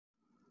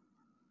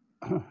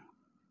Good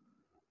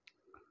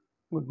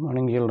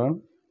morning,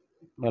 children.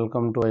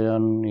 Welcome to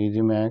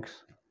Ayaanseasymath.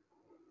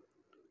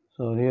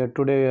 So here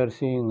today we are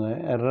seeing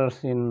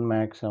errors in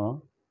maths.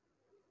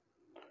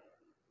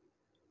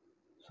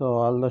 So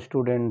all the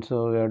students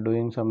we are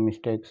doing some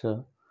mistakes.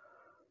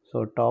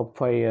 So top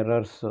 5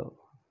 errors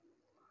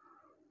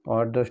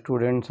what the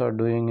students are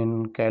doing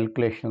in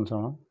calculations.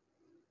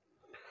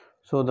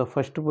 So the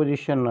first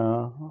position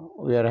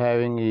we are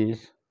having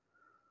is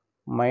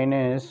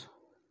minus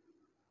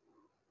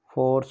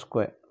 4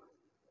 square.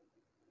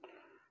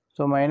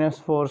 So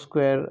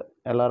 -4²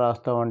 ఎలా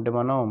రాస్తామంటే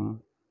మనం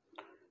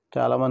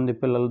చాలామంది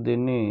పిల్లలు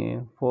దీన్ని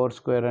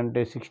 4²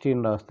 అంటే 16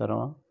 రాస్తారు.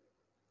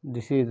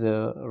 This is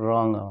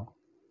wrong.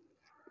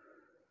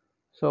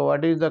 So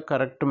what is the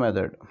correct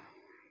method?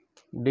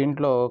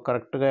 దీంట్లో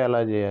కరెక్ట్గా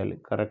ఎలా చేయాలి?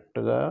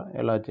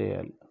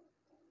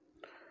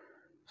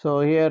 సో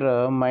హియర్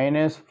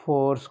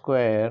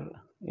 -4²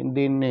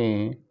 దీన్ని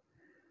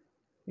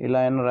ఇలా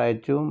అయినా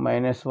రాయొచ్చు,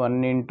 -1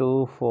 into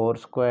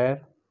 4².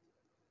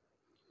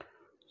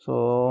 So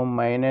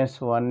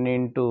 -1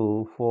 into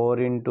 4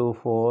 into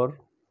 4.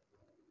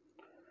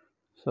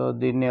 So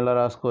దీన్ని ఎలా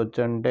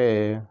రాసుకోవచ్చు అంటే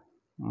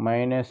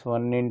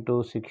 -1 into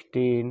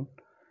 16,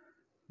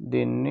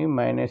 దీన్ని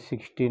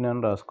 -16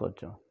 అని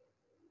రాసుకోవచ్చు.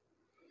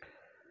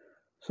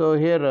 సో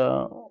హియర్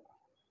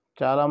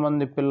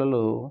చాలామంది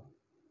పిల్లలు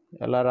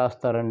ఎలా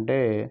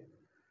రాస్తారంటే,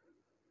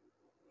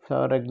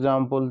 ఫర్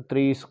ఎగ్జాంపుల్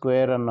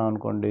 3² అన్నాం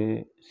అనుకోండి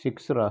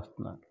 6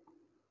 రాస్తున్నారు.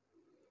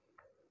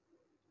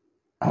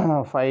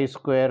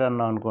 5²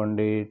 అన్నాం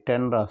అనుకోండి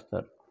 10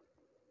 రాస్తారు.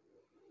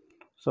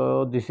 So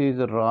this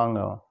is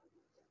wrong.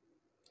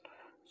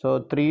 So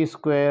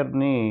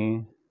 3²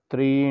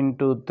 3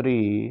 into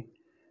 3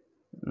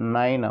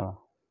 9.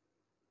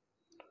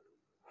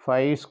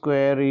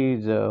 5²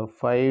 is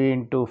 5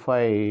 into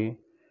 5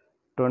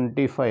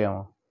 25.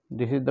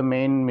 This is the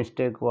main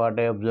mistake what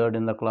I observed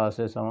in the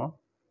classes.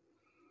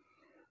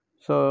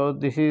 So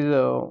this is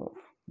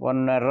one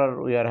error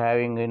we are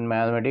having in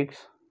mathematics.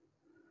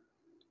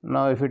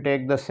 Now if you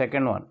take the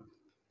second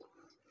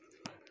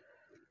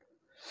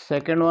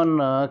one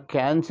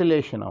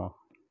cancellation.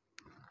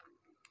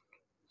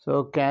 So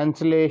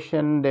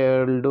cancellation they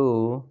will do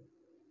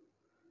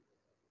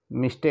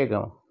mistake.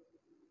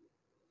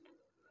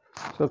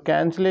 So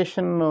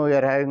cancellation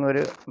we are having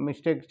very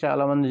mistakes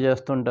చాలామంది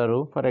చేస్తుంటారు.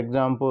 For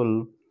example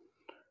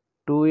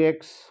 2x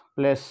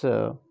plus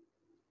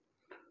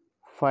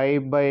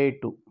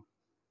 5/2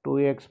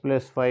 2x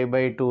plus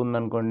 5/2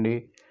 ఉందనుకోండి,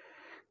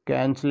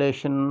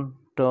 cancellation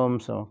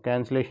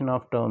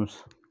of terms.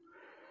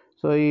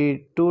 So ఈ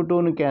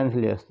 2ని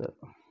cancel చేస్తారు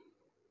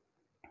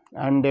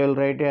and they will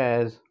write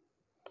as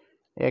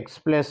x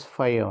plus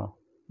 5.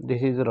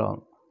 This is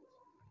wrong.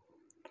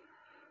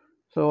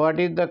 So what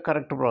is the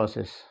correct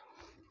process?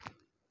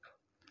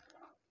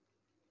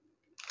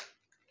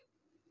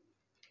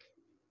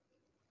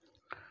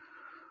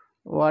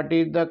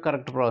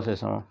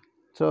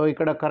 So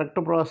ఇక్కడ correct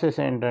process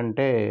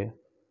ఏంటంటే,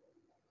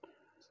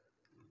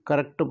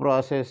 correct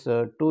process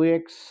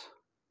 2x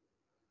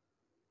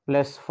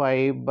plus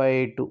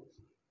 5/2.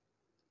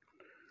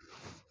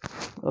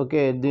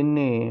 Okay,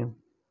 దీన్ని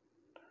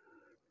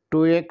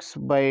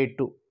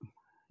 2x/2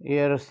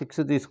 year 6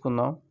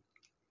 తీసుకుందాం.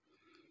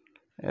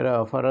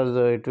 For us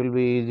it will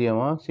be easy.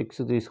 6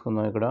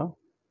 తీసుకుందాం ఇక్కడ.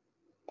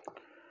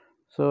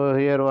 So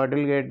here what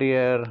will get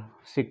here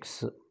 6.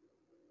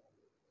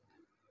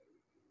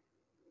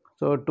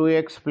 So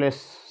 2x plus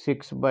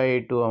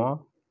 6/2.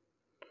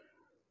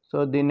 So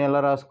దీన్ని ఎలా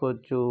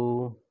రాసుకోవచ్చు?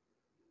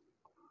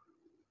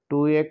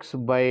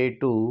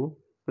 2x/2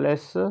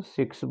 plus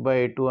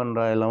 6/2 అని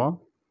రాయాలమా.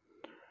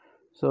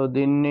 సో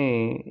దీన్ని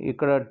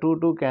ఇక్కడ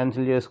 2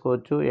 క్యాన్సిల్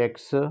చేసుకోవచ్చు. x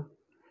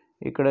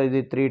ఇక్కడ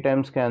ఇది 3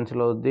 times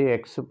క్యాన్సిల్ అవుద్ది.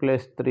 x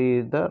plus 3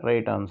 is the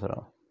right answer.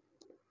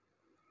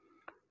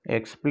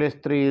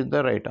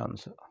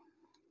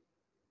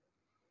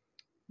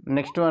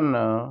 Next one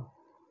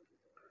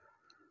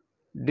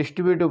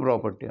distributive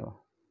property.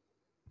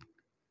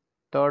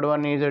 Third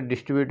one is a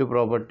distributive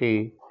property.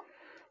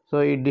 So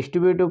in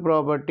distributive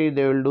property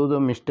they will do the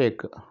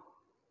mistake.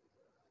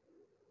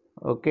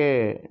 Okay,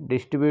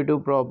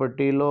 distributive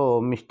property lo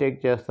mistake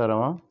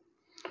chestarama.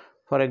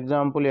 For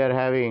example, you are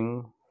having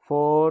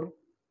 4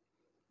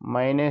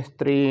 minus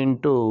 3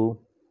 into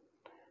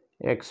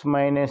x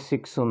minus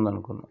 6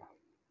 ఉందనుకుందాం.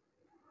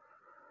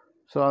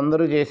 So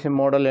అందరూ చేసే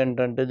model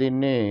ఏంటంటే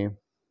దీన్ని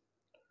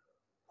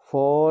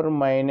 4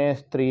 minus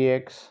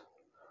 3x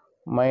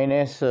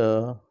minus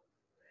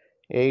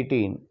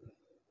 18.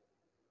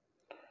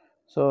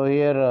 So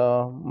here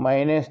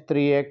minus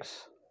 3x,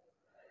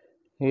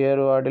 here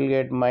what will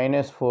get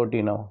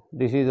 -40 now.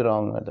 This is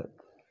wrong method.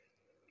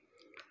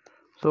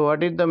 So what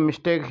is the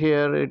mistake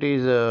here? It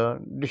is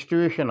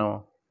distribution.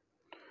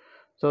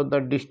 So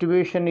the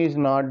distribution is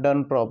not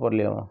done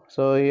properly.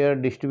 So here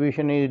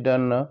distribution is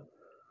done,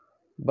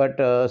 but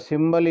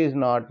symbol is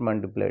not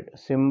multiplied.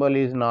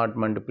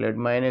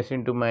 Minus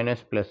into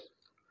minus plus.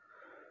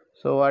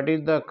 So what is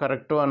the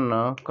correct one?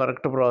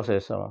 Correct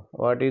process.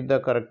 What is the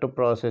correct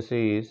process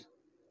is,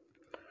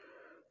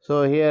 so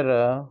here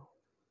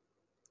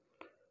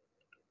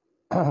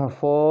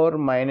 4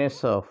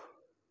 minus of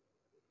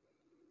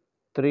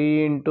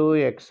 3 into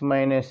x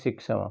minus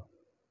 6.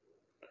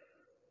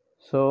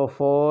 So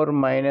 4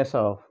 minus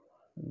of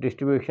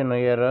distribution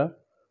here,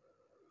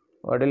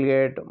 what will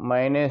get?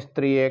 Minus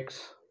 3x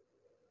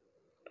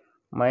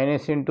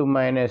minus into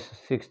minus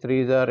 6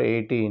 3s are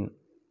 18.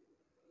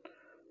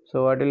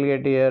 So what will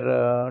get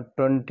here?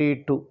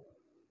 22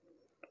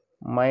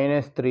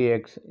 minus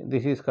 3x.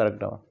 This is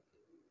correct.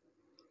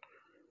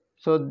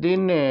 So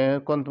దీన్ని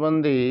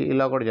కొంతమంది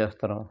ఇలా కూడా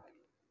చేస్తారు.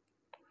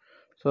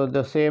 So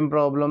the same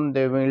problem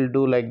they will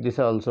do like this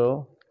also.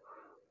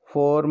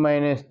 4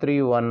 minus 3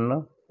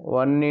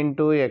 1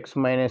 into x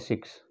minus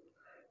 6.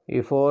 ఈ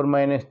 4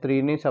 minus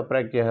 3ని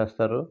subtract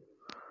చేసేస్తారు.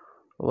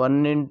 1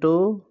 into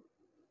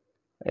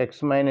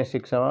x minus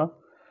 6.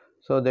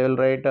 So they will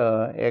write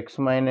x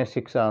minus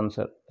 6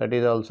 answer. That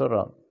is also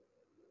wrong.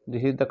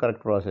 This is the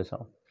correct process.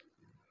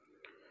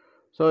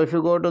 So if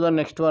you go to the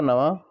next one,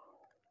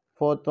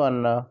 fourth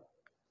one,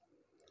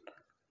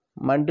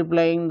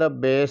 multiplying the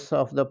base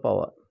of the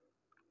power.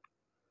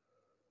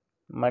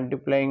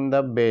 Multiplying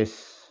the base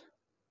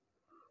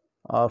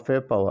of a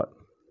power.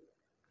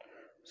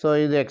 So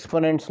is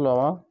exponents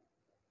law.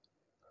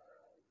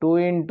 2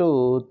 into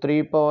 3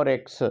 power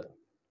x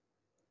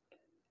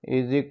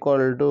is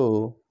equal to,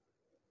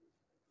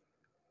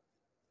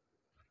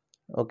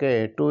 okay,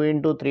 2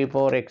 into 3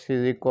 power x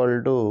is equal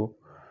to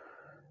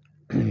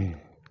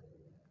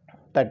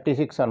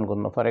 36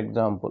 అనుకుందాం for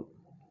example.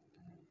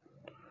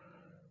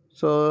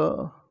 So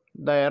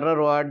the error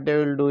what they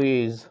will do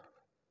is,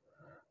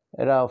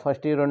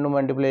 first ఈ రెండు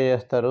multiply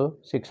చేస్తారు.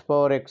 6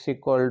 power x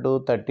equal to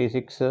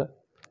 36.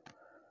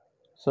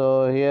 So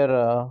here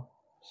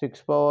 6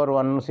 power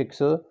 1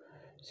 6,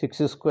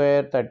 6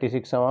 square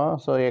 36.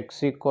 So x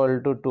equal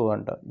to 2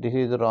 అంట. This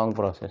is wrong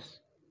process.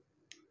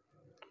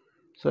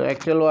 So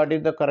actual what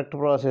is the correct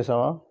process?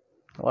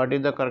 What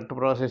is the correct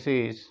process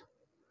is,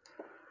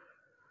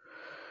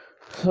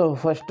 so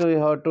first we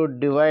have to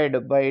divide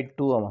by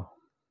 2.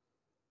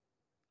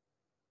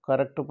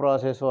 Correct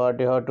process what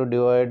you have to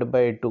divide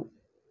by 2.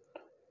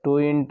 2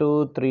 into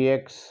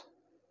 3x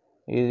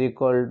is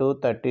equal to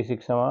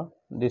 36.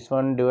 This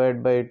one divide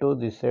by 2,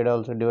 this side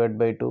also divide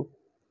by 2.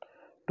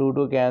 2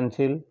 to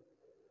cancel.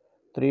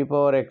 3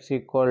 power x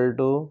equal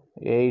to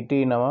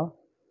 18.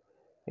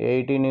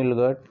 18 will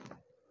get.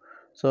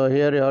 So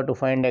here you have to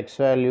find x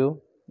value.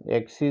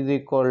 X is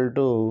equal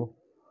to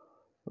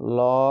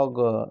log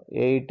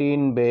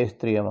 18 base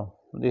 3.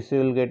 This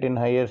will get in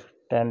higher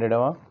standard.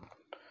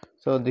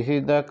 So this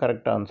is the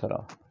correct answer.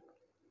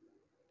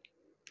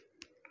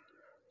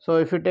 So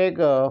if you take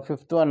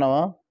fifth one,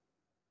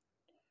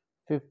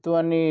 fifth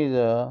one is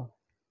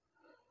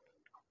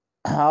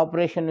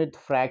operation with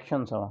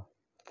fractions.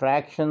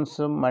 Fractions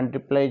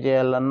multiply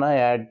చేయాలన్నా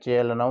add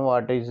చేయాలన్నా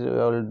what is you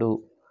will do?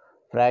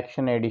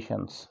 Fraction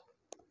additions.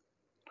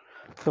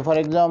 So for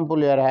example,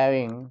 you are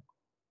having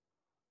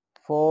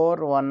 4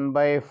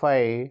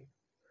 1/5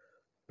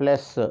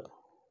 plus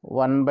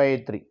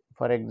 1/3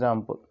 for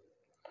example.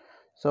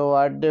 So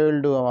what they will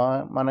do,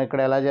 మనం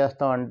ఇక్కడ ఎలా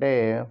చేస్తామంటే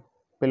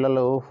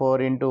పిల్లలు 4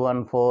 into 1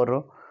 4,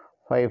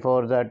 5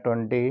 4s are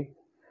 20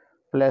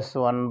 plus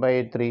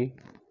 1/3.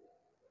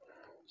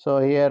 So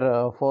here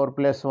 4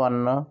 plus 1,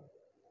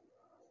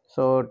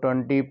 so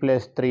 20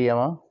 plus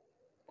 3.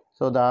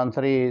 So the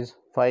answer is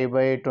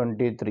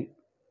 5/23.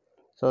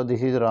 So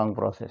this is wrong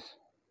process.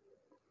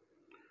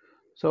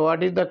 So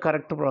what is the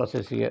correct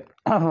process here?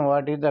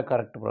 What is the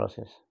correct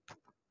process?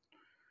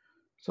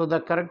 So the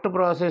correct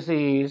process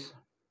is,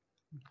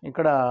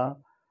 ఇక్కడ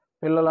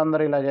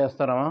పిల్లలందరూ ఇలా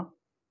చేస్తారమ్మా.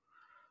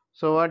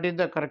 So what is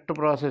the correct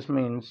process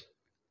means,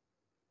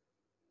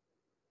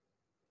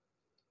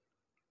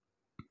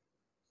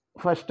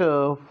 first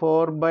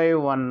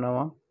 4/1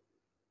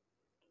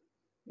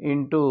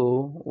 into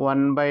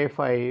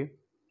 1/5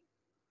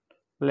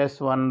 plus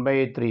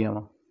 1/3.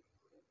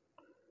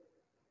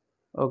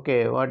 Okay,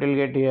 what will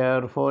get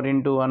here? 4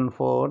 into 1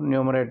 4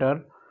 numerator,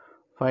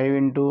 5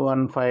 into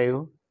 1 5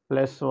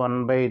 plus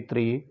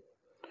 1/3.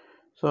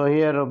 So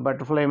here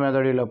butterfly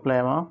method will apply.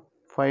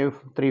 5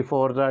 3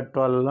 4s are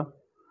 12,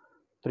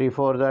 3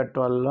 4s are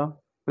 12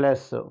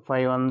 plus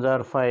 5 1s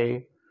are 5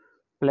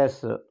 plus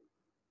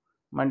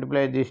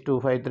multiply these two,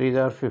 5 3s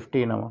are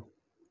 15.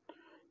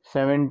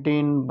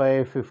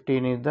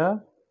 17/15 is the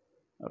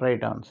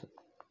right answer.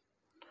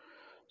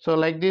 So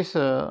like this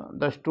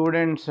the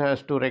students has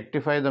to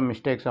rectify the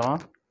mistakes.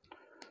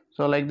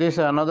 So like this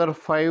another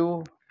 5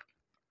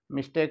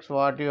 mistakes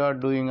what you are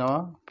doing.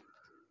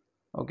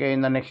 Okay, in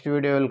the next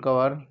video will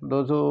cover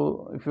those who,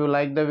 if you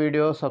like the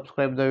video,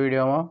 subscribe the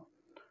video,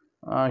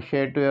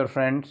 share to your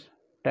friends.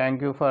 Thank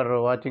you for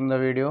watching the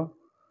video.